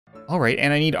All right,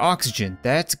 and I need oxygen.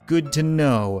 That's good to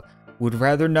know. Would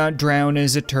rather not drown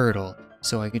as a turtle.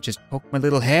 So I could just poke my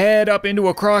little head up into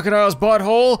a crocodile's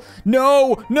butthole.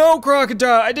 No, no,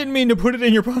 crocodile, I didn't mean to put it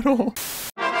in your butthole.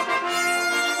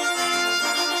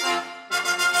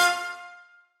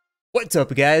 What's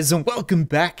up, guys, and welcome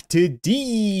back to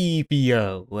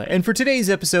Deeeepio. And for today's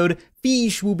episode,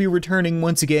 fish will be returning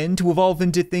once again to evolve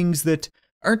into things that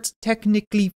aren't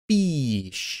technically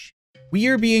fish. We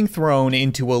are being thrown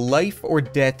into a life or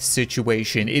death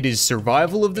situation. It is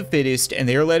survival of the fittest, and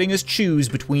they are letting us choose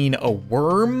between a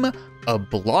worm, a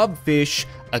blobfish,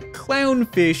 a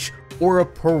clownfish, or a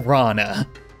piranha.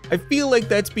 I feel like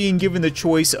that's being given the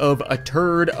choice of a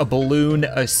turd, a balloon,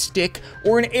 a stick,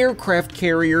 or an aircraft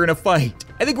carrier in a fight.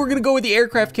 I think we're gonna go with the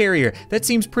aircraft carrier. That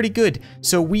seems pretty good.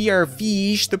 So we are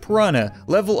fish the piranha.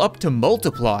 Level up to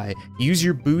multiply. Use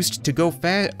your boost to go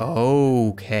fast.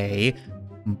 Okay.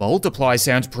 Multiply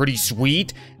sounds pretty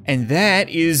sweet. And that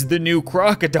is the new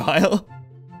crocodile.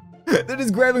 That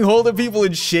is grabbing hold of people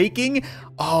and shaking.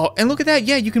 Oh, and look at that.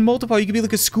 Yeah, you can multiply. You can be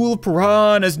like a school of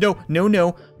piranhas.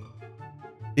 No.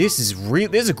 This is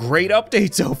a great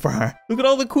update so far. Look at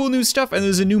all the cool new stuff, and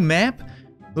there's a new map.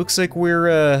 Looks like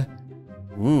we're,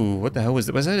 ooh, what the hell was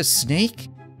that? Was that a snake?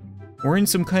 We're in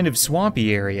some kind of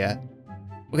swampy area.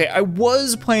 Okay, I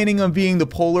was planning on being the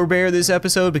polar bear this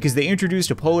episode because they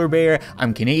introduced a polar bear.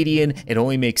 I'm Canadian, it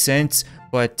only makes sense,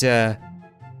 but,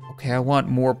 okay, I want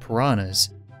more piranhas.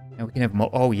 Now we can have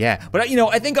oh yeah. But, you know,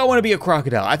 I think I want to be a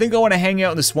crocodile. I think I want to hang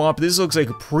out in the swamp. This looks like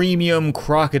premium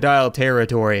crocodile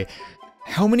territory.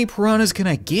 How many piranhas can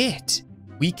I get?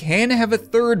 We can have a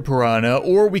third piranha,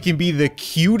 or we can be the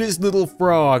cutest little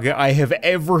frog I have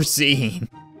ever seen.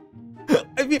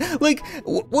 I mean, like,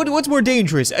 what's more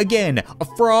dangerous? Again, a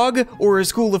frog or a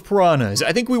school of piranhas?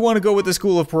 I think we want to go with the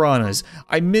school of piranhas.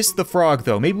 I miss the frog,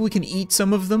 though. Maybe we can eat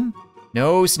some of them?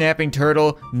 No snapping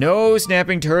turtle. No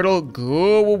snapping turtle.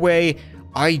 Go away.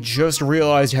 I just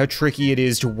realized how tricky it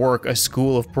is to work a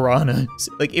school of piranhas.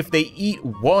 Like, if they eat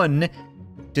one,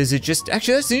 does it just,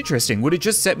 actually that's interesting. Would it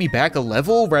just set me back a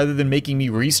level rather than making me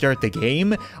restart the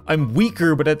game? I'm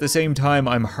weaker, but at the same time,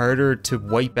 I'm harder to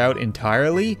wipe out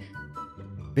entirely.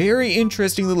 Very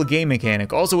interesting little game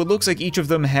mechanic. Also, it looks like each of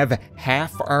them have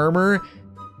half armor.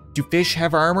 Do fish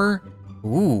have armor?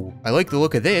 Ooh, I like the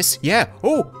look of this. Yeah,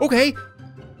 oh, okay.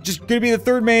 Just gonna be the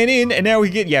third man in, and now we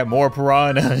get, yeah, more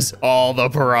piranhas. All the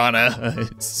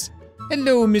piranhas.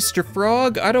 Hello, Mr.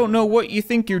 Frog. I don't know what you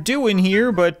think you're doing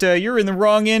here, but you're in the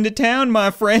wrong end of town,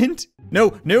 my friend.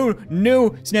 No,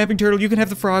 snapping turtle, you can have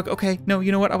the frog. Okay, no,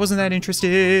 you know what? I wasn't that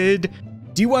interested.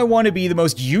 Do I want to be the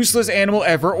most useless animal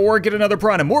ever or get another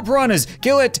piranha? More piranhas!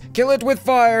 Kill it with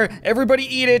fire! Everybody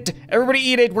eat it! Everybody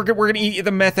eat it! We're gonna eat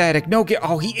the meth addict. No,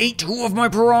 oh, he ate 2 of my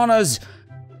piranhas!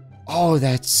 Oh,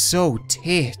 that's so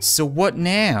tits. So what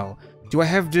now? Do I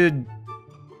have to...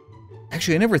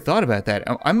 Actually, I never thought about that.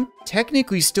 I'm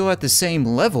technically still at the same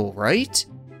level, right?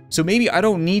 So maybe I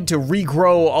don't need to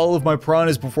regrow all of my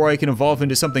piranhas before I can evolve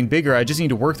into something bigger. I just need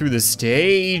to work through the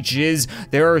stages.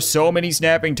 There are so many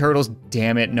snapping turtles.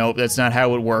 Damn it, nope, that's not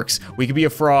how it works. We could be a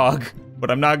frog,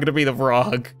 but I'm not gonna be the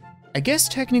frog. I guess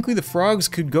technically the frogs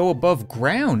could go above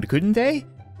ground, couldn't they?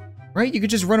 Right, you could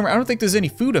just run around. I don't think there's any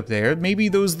food up there. Maybe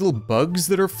those little bugs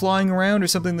that are flying around or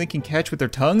something they can catch with their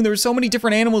tongue. There are so many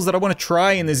different animals that I want to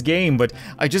try in this game, but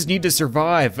I just need to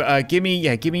survive. Give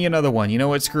me another one. You know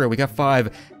what, screw it, we got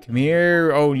 5. Come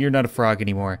here. Oh, you're not a frog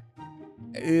anymore.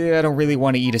 I don't really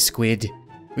want to eat a squid.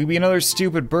 We can be another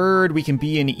stupid bird. We can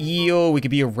be an eel. We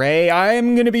could be a ray.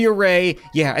 I'm gonna be a ray.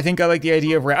 Yeah, I think I like the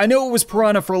idea of ray. I know it was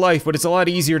piranha for life, but it's a lot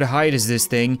easier to hide as this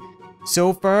thing.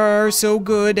 So far, so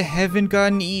good. Haven't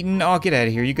gotten eaten. Oh, get out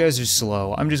of here. You guys are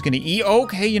slow. I'm just gonna eat.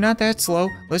 Okay, you're not that slow.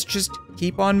 Let's just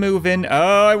keep on moving.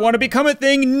 Oh, I want to become a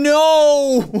thing.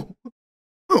 No!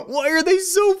 Why are they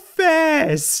so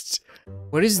fast?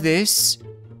 What is this?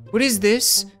 What is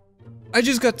this? I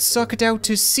just got sucked out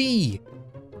to sea.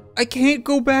 I can't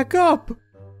go back up.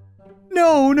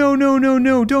 No.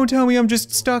 Don't tell me I'm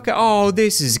just stuck. Oh,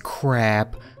 this is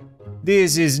crap.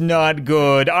 This is not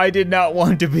good. I did not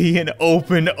want to be an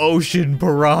open ocean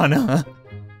piranha.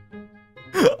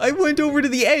 I went over to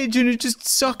the edge and it just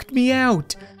sucked me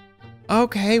out.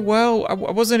 Okay, well, I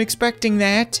wasn't expecting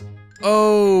that.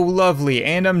 Oh, lovely,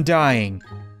 and I'm dying.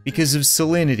 Because of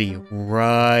salinity.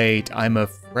 Right, I'm a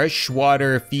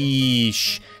freshwater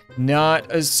fish,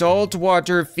 not a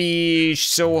saltwater fish.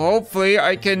 So hopefully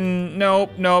I can, nope,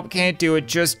 can't do it.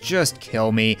 Just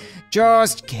kill me.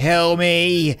 Just kill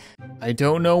me. I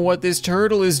don't know what this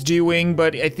turtle is doing,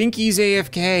 but I think he's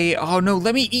AFK. Oh no,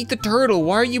 let me eat the turtle.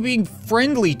 Why are you being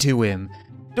friendly to him?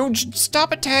 Don't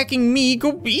stop attacking me.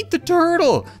 Go eat the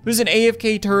turtle. There's an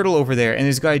AFK turtle over there, and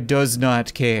this guy does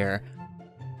not care.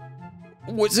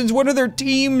 Since when are there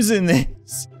teams in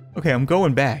this? Okay, I'm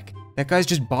going back. That guy's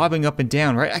just bobbing up and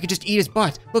down, right? I could just eat his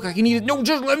butt. Look, I can eat it. No,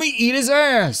 just let me eat his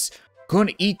ass.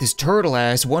 Gonna eat this turtle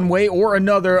ass one way or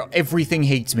another. Everything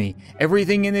hates me.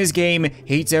 Everything in this game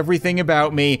hates everything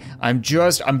about me. I'm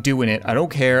doing it. I don't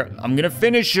care. I'm gonna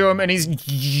finish him, and he's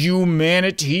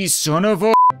humanity, son of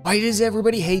a. Why does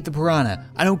everybody hate the piranha?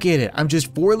 I don't get it. I'm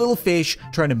just 4 little fish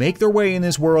trying to make their way in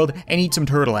this world and eat some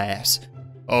turtle ass.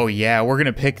 Oh yeah, we're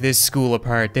gonna pick this school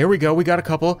apart. There we go, we got a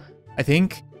couple. I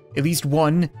think, at least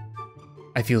one.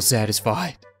 I feel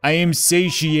satisfied. I am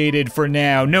satiated for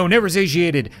now. No, never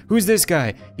satiated. Who's this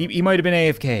guy? He might have been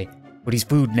AFK, but he's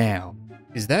food now.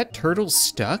 Is that turtle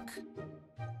stuck?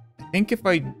 I think if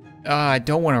I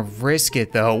don't want to risk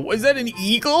it though. Was that an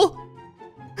eagle?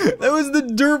 That was the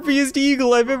derpiest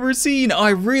eagle I've ever seen. I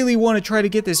really want to try to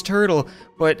get this turtle,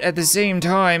 but at the same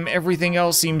time, everything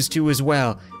else seems to as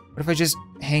well. What if I just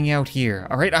hang out here?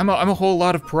 All right, I'm a whole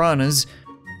lot of piranhas,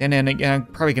 and then I'm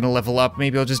probably gonna level up.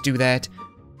 Maybe I'll just do that.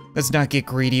 Let's not get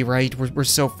greedy, right? We're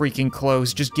so freaking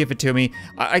close. Just give it to me.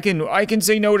 I can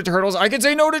say no to turtles. I can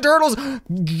say no to turtles.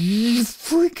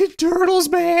 Freaking turtles,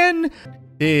 man.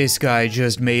 This guy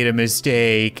just made a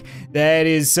mistake. That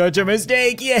is such a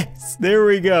mistake. Yes, there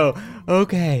we go.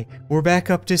 Okay, we're back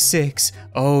up to 6.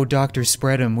 Oh, Dr.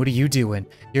 Spread'em, what are you doing?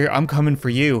 I'm coming for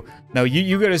you. Now,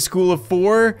 you got a school of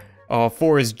 4? Oh,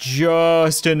 4 is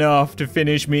just enough to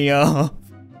finish me off.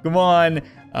 Come on.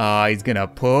 He's gonna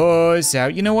puss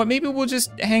out. You know what, maybe we'll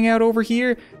just hang out over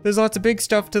here. There's lots of big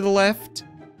stuff to the left.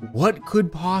 What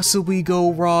could possibly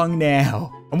go wrong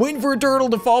now? I'm waiting for a turtle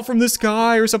to fall from the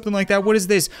sky or something like that. What is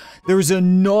this? There's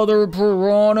another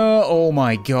piranha. Oh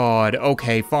my god.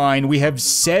 Okay, fine. We have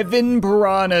 7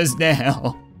 piranhas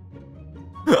now.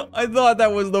 I thought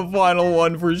that was the final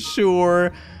one for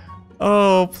sure.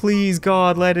 Oh, please,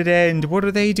 God, let it end. What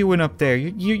are they doing up there?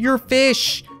 You're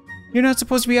fish. You're not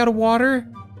supposed to be out of water?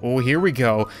 Oh, here we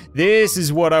go. This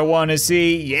is what I want to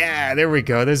see. Yeah, there we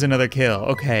go. There's another kill.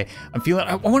 Okay,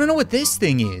 I want to know what this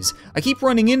thing is. I keep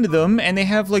running into them, and they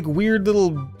have like weird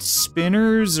little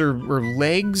spinners or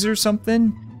legs or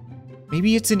something.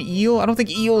 Maybe it's an eel? I don't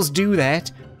think eels do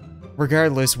that.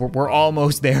 Regardless, we're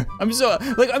almost there. I'm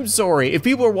sorry. If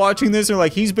people are watching this and are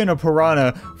like, he's been a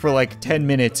piranha for like 10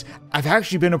 minutes. I've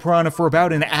actually been a piranha for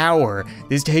about an hour.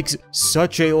 This takes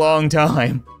such a long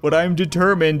time, but I'm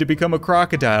determined to become a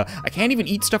crocodile. I can't even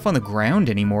eat stuff on the ground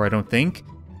anymore, I don't think.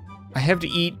 I have to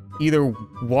eat either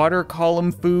water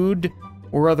column food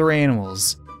or other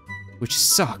animals, which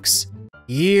sucks.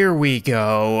 Here we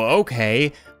go.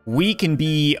 Okay, we can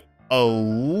be a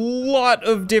lot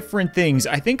of different things.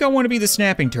 I think I want to be the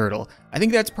snapping turtle. I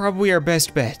think that's probably our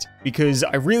best bet because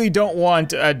I really don't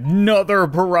want another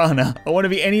piranha. I want to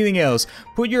be anything else.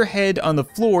 Put your head on the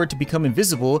floor to become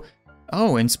invisible.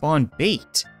 Oh, and spawn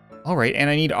bait. All right, and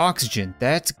I need oxygen.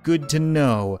 That's good to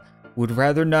know. Would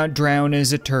rather not drown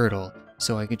as a turtle.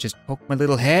 So I could just poke my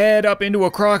little head up into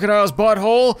a crocodile's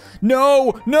butthole.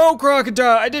 No, no,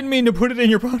 crocodile. I didn't mean to put it in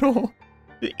your butthole.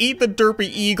 Eat the derpy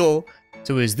eagle.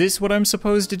 So is this what I'm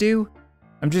supposed to do?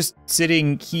 I'm just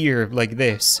sitting here like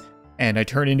this, and I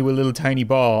turn into a little tiny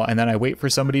ball, and then I wait for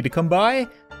somebody to come by?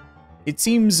 It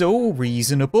seems so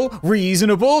reasonable.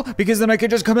 Reasonable? Because then I could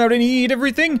just come out and eat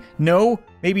everything? No,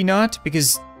 maybe not,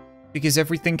 because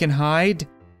everything can hide?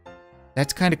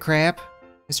 That's kind of crap.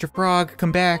 Mr. Frog,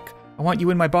 come back. I want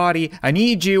you in my body. I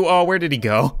need you. Oh, where did he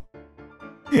go?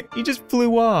 He just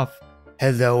flew off.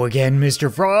 Hello again,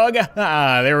 Mr. Frog.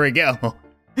 Ah, there we go.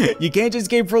 You can't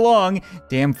escape for long.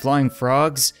 Damn flying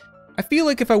frogs. I feel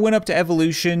like if I went up to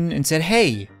evolution and said,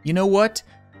 hey, you know what?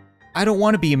 I don't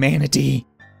want to be a manatee.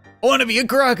 I want to be a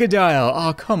crocodile.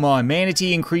 Oh, come on.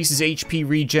 Manatee increases HP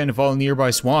regen of all nearby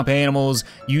swamp animals.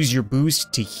 Use your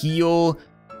boost to heal.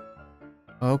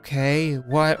 Okay,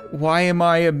 why am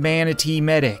I a manatee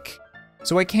medic?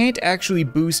 So I can't actually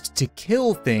boost to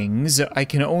kill things. I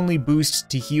can only boost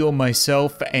to heal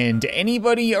myself and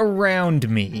anybody around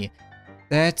me.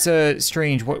 That's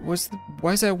strange. Why's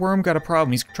that worm got a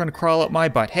problem? He's trying to crawl up my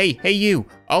butt. Hey you,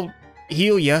 I'll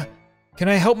heal ya. Can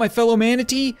I help my fellow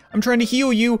manatee? I'm trying to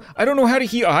heal you. I don't know how to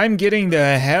heal. I'm getting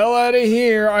the hell out of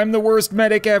here. I'm the worst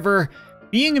medic ever.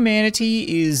 Being a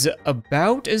manatee is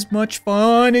about as much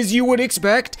fun as you would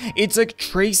expect. It's like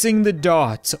tracing the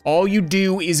dots. All you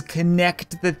do is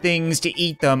connect the things to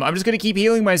eat them. I'm just gonna keep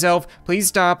healing myself. Please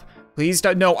stop. Please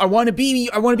stop. No, I want to be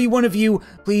one of you.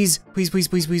 Please, please, please,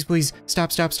 please, please, please.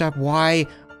 Stop. Why?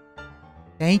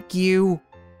 Thank you.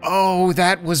 Oh,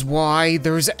 that was why.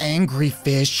 There's angry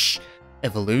fish.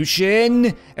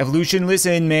 Evolution? Evolution,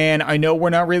 listen, man, I know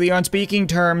we're not really on speaking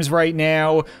terms right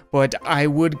now, but I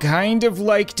would kind of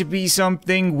like to be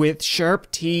something with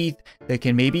sharp teeth that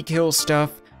can maybe kill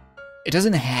stuff. It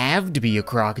doesn't have to be a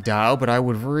crocodile, but I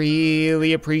would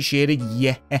really appreciate it.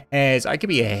 Yes, I could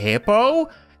be a hippo?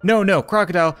 No,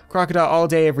 crocodile all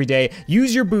day, every day.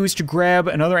 Use your boost to grab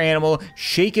another animal,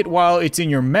 shake it while it's in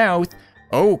your mouth.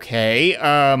 Okay,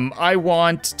 I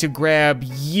want to grab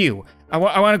you. I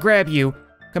want to grab you.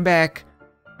 Come back.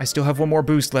 I still have one more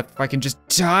boost left. If I can just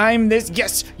time this.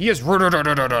 Yes.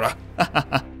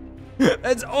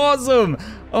 That's awesome.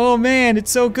 Oh man,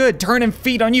 it's so good. Turn and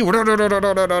feed on you. I'm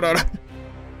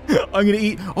gonna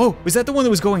eat. Oh, was that the one that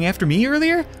was going after me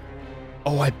earlier?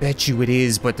 Oh, I bet you it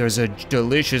is, but there's a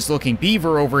delicious looking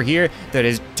beaver over here that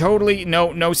is totally,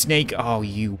 no snake. Oh,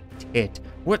 you tit.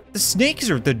 What? The snakes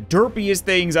are the derpiest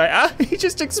things. He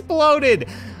just exploded.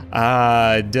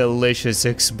 Delicious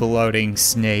exploding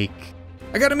snake.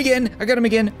 I got him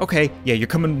again. Okay, yeah, you're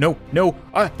coming. No.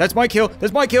 That's my kill.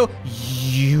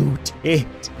 You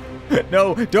tit.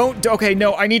 No, don't. Okay,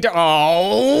 no, I need to.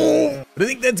 Oh. But I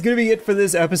think that's gonna be it for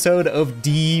this episode of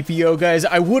Deeeepio, guys.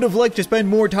 I would have liked to spend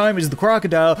more time as the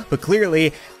crocodile, but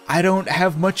clearly I don't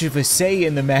have much of a say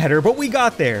in the matter, but we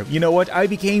got there. You know what? I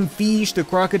became Fish the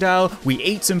crocodile. We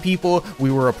ate some people.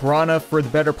 We were a piranha for the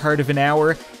better part of an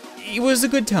hour. It was a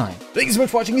good time. Thanks so much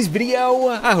for watching this video.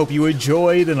 I hope you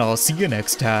enjoyed, and I'll see you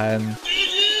next time.